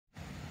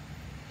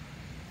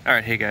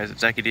Alright, hey guys,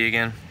 it's Zachy D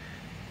again.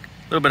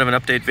 A little bit of an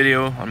update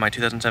video on my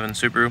 2007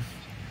 Subaru.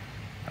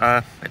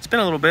 It's been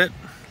a little bit.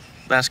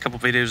 Last couple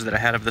videos that I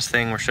had of this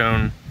thing were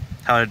showing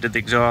how I did the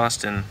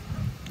exhaust and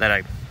that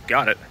I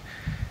got it.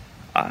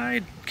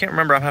 I can't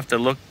remember, I'll have to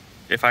look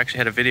if I actually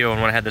had a video on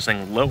when I had this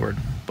thing lowered,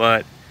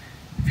 but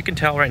if you can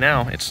tell right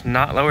now, it's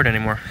not lowered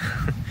anymore.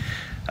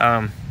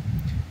 2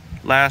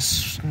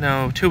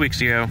 weeks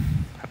ago,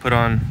 I put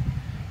on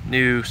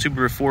new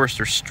Subaru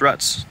Forester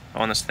struts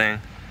on this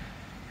thing.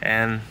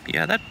 And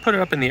yeah, that put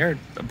it up in the air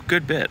a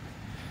good bit.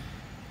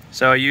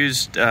 So I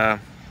used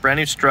brand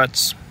new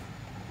struts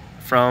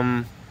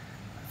from,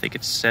 I think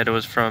it said it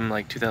was from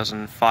like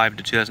 2005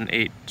 to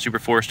 2008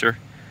 Subaru Forester.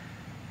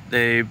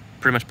 They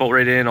pretty much bolt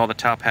right in, all the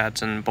top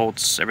hats and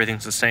bolts,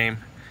 everything's the same.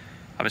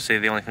 Obviously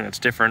the only thing that's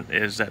different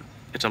is that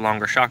it's a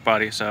longer shock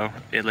body, so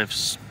it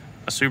lifts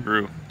a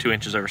Subaru 2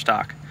 inches over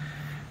stock.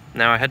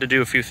 Now I had to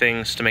do a few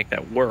things to make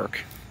that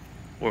work,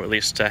 or at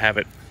least to have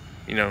it,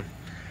 you know,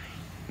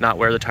 not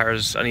wear the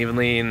tires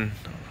unevenly and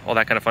all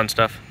that kind of fun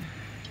stuff.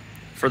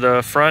 For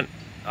the front,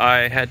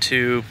 I had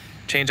to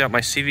change out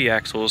my CV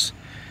axles.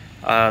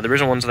 The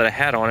original ones that I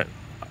had on it,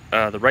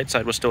 the right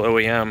side was still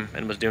OEM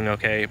and was doing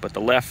okay, but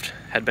the left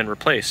had been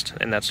replaced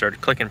and that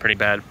started clicking pretty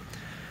bad.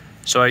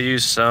 So I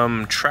used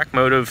some Track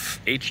Motive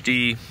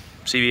HD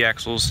CV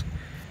axles.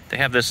 They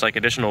have this like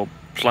additional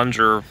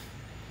plunger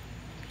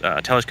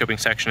telescoping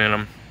section in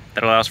them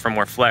that allows for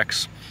more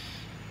flex.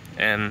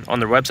 And on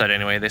their website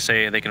anyway, they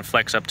say they can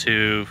flex up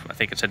to, I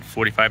think it said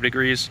 45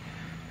 degrees,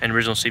 and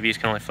original CVs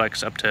can only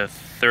flex up to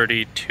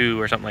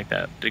 32 or something like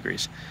that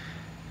degrees.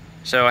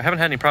 So I haven't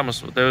had any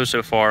problems with those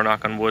so far,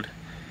 knock on wood.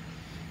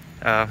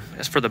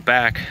 As for the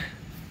back,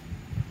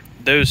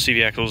 those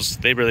CV axles,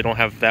 they really don't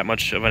have that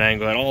much of an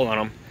angle at all on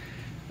them.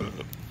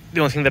 The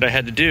only thing that I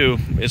had to do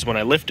is when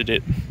I lifted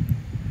it,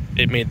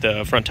 it made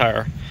the front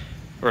tire,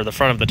 or the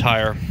front of the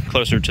tire,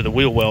 closer to the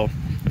wheel well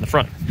in the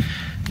front.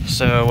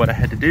 So what I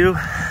had to do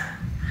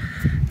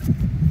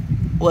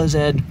was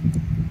add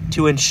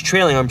 2-inch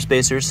trailing arm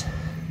spacers,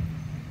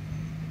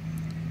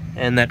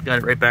 and that got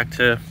it right back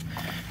to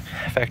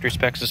factory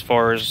specs as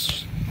far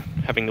as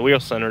having the wheel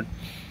centered.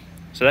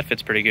 So that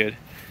fits pretty good.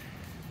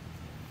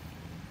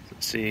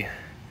 Let's see.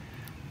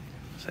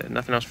 So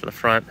nothing else for the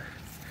front.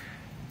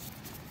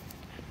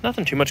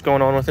 Nothing too much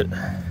going on with it.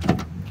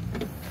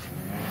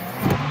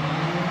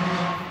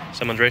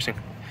 Someone's racing.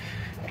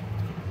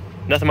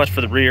 Nothing much for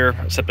the rear,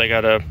 except I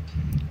got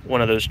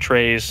one of those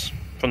trays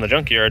from the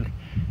junkyard.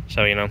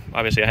 So, you know,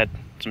 obviously I had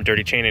some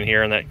dirty chain in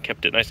here and that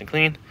kept it nice and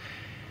clean.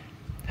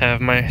 Have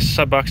my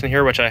sub box in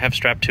here, which I have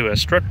strapped to a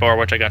strut bar,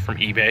 which I got from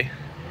eBay.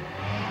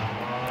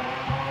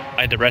 I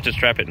had to ratchet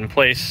strap it in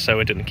place so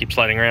it didn't keep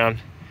sliding around,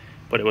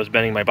 but it was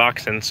bending my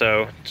box in,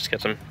 so just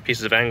got some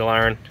pieces of angle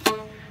iron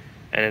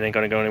and it ain't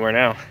gonna go anywhere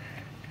now.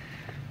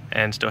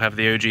 And still have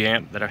the OG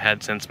amp that I've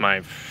had since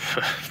my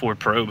Ford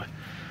Probe.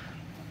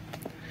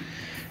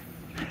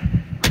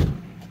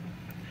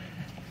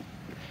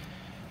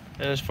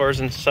 And as far as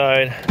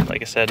inside,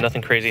 like I said,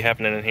 nothing crazy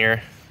happening in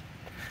here.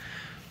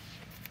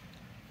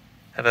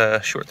 Have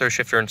a short throw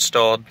shifter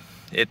installed.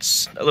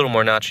 It's a little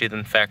more notchy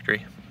than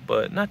factory,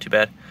 but not too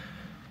bad.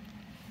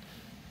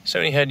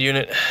 Sony head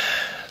unit,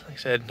 like I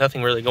said,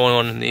 nothing really going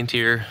on in the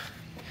interior.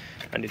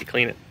 I need to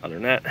clean it other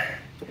than that.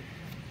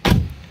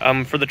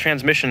 For the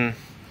transmission,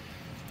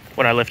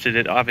 when I lifted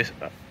it, obviously,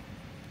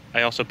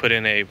 I also put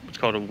in what's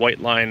called a white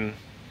line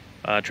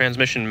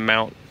transmission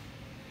mount.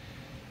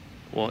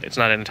 Well, it's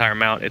not an entire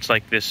mount, it's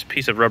like this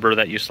piece of rubber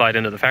that you slide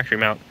into the factory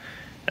mount,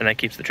 and that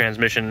keeps the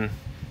transmission,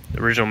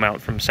 the original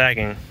mount, from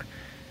sagging,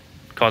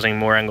 causing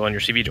more angle on your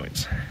CV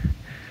joints.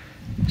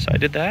 So I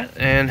did that,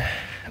 and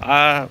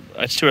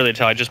it's too early to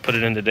tell. I just put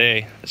it in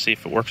today to see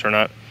if it works or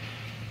not,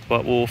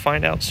 but we'll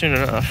find out soon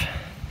enough.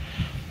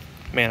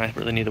 Man, I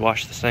really need to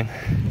wash this thing.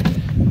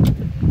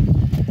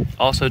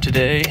 Also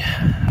today,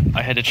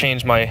 I had to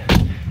change my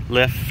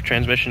lift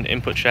transmission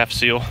input shaft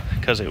seal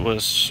because it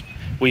was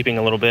weeping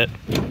a little bit,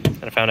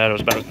 and I found out it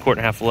was about 1.5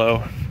 quarts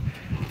low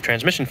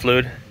transmission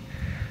fluid.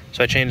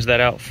 So I changed that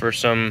out for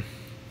some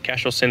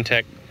Castrol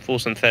Syntec full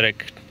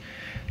synthetic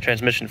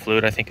transmission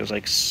fluid. I think it was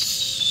like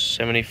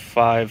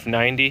 75,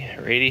 90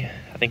 or 80,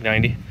 I think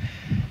 90.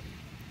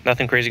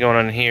 Nothing crazy going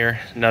on in here.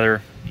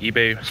 Another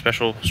eBay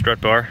special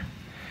strut bar.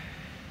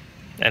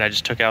 And I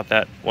just took out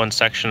that one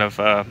section of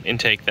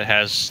intake that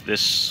has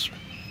this,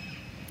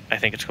 I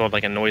think it's called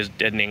like a noise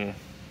deadening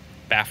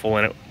baffle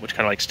in it, which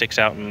kind of like sticks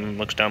out and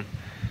looks dumb.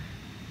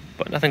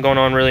 But nothing going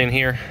on really in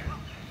here.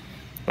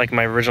 Like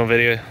my original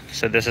video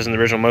said, this isn't the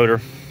original motor.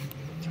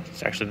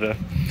 It's actually the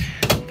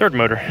third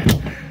motor.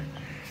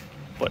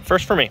 But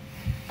first for me,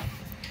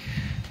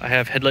 I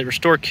have headlight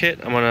restore kit.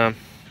 I'm gonna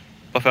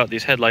buff out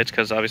these headlights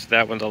because obviously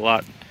that one's a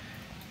lot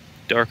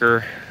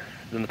darker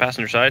than the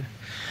passenger side.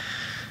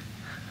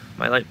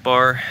 My light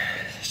bar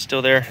is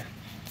still there.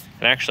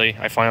 And actually,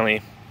 I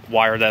finally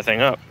wired that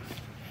thing up.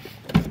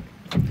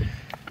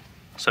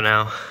 So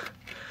now,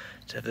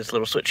 I have this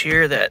little switch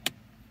here that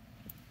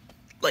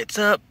lights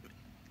up.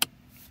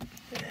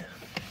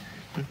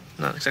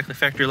 Not exactly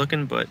factory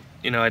looking, but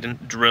you know, I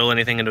didn't drill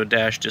anything into a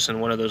dash, just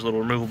in one of those little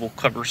removable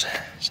covers.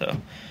 So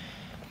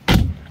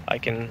I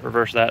can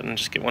reverse that and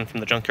just get one from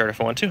the junkyard if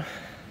I want to.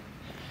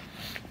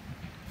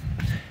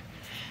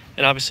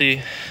 And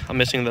obviously I'm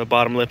missing the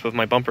bottom lip of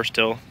my bumper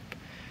still,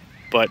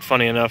 but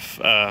funny enough,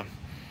 a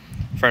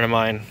friend of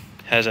mine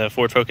has a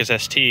Ford Focus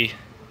ST,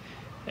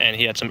 and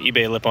he had some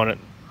eBay lip on it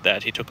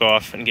that he took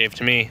off and gave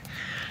to me,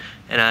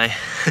 and I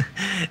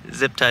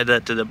zip tied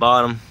that to the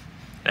bottom.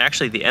 And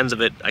actually the ends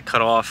of it I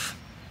cut off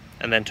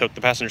and then took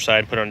the passenger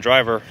side, put it on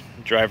driver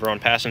on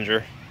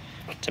passenger,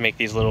 to make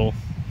these little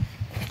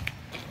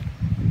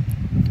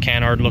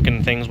canard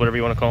looking things, whatever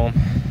you want to call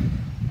them.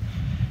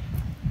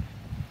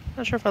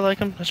 Not sure if I like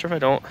them, not sure if I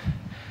don't.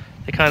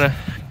 They kind of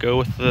go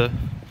with the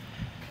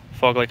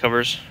fog light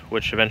covers,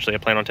 which eventually I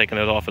plan on taking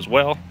those off as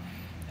well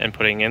and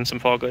putting in some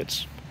fog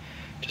lights.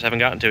 Just haven't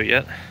gotten to it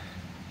yet.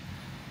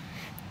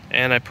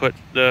 And I put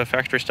the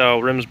factory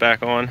style rims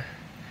back on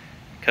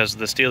because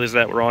the steelies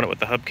that were on it with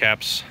the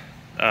hubcaps,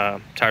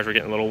 tires were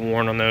getting a little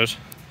worn on those.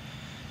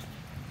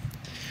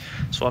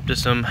 Swapped to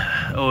some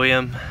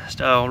OEM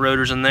style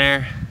rotors in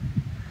there.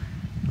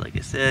 Like I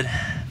said,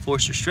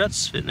 Forster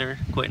struts fitting there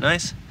quite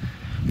nice.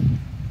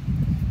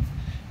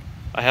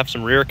 I have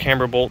some rear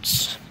camber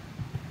bolts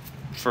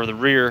for the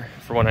rear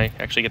for when I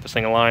actually get this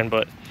thing aligned,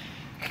 but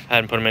I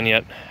hadn't put them in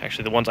yet.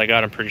 Actually, the ones I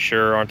got I'm pretty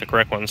sure aren't the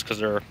correct ones because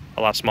they're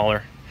a lot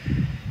smaller.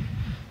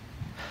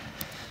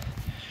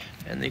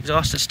 And the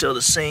exhaust is still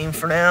the same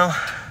for now.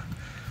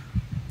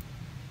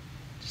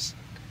 Just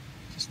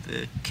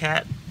the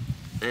cat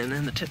and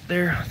then the tip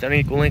there with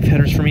unequal length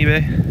headers from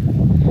eBay.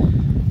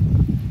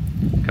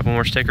 A couple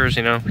more stickers,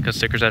 you know, because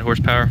stickers add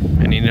horsepower,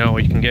 and you know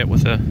what you can get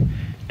with a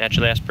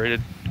naturally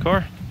aspirated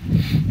car.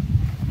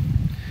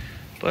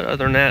 But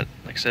other than that,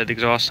 like I said, the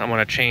exhaust I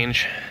want to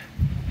change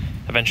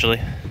eventually.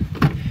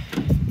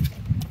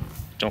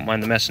 Don't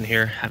mind the mess in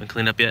here, haven't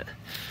cleaned up yet.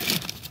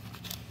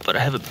 But I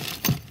have a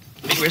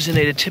big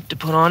resonated tip to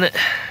put on it.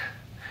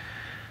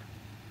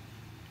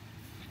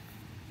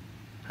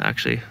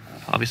 Actually,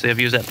 obviously I've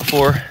used that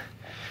before.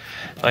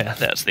 Oh yeah,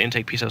 that's the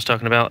intake piece I was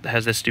talking about. That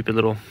has this stupid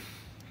little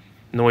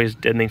noise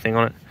deadening thing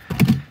on it.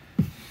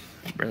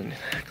 Really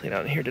clean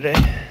out in here today.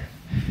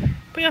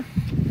 But yeah,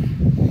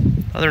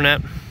 other than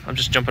that, I'm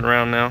just jumping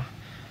around now.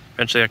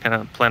 Eventually I kind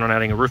of plan on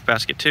adding a roof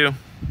basket too,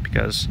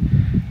 because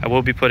I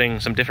will be putting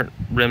some different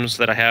rims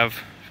that I have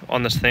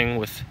on this thing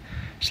with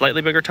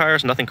slightly bigger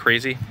tires, nothing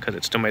crazy, because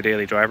it's still my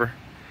daily driver.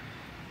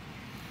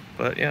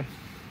 But yeah,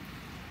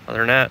 other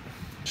than that,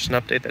 just an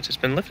update that's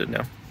just been lifted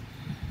now.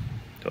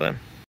 Till then.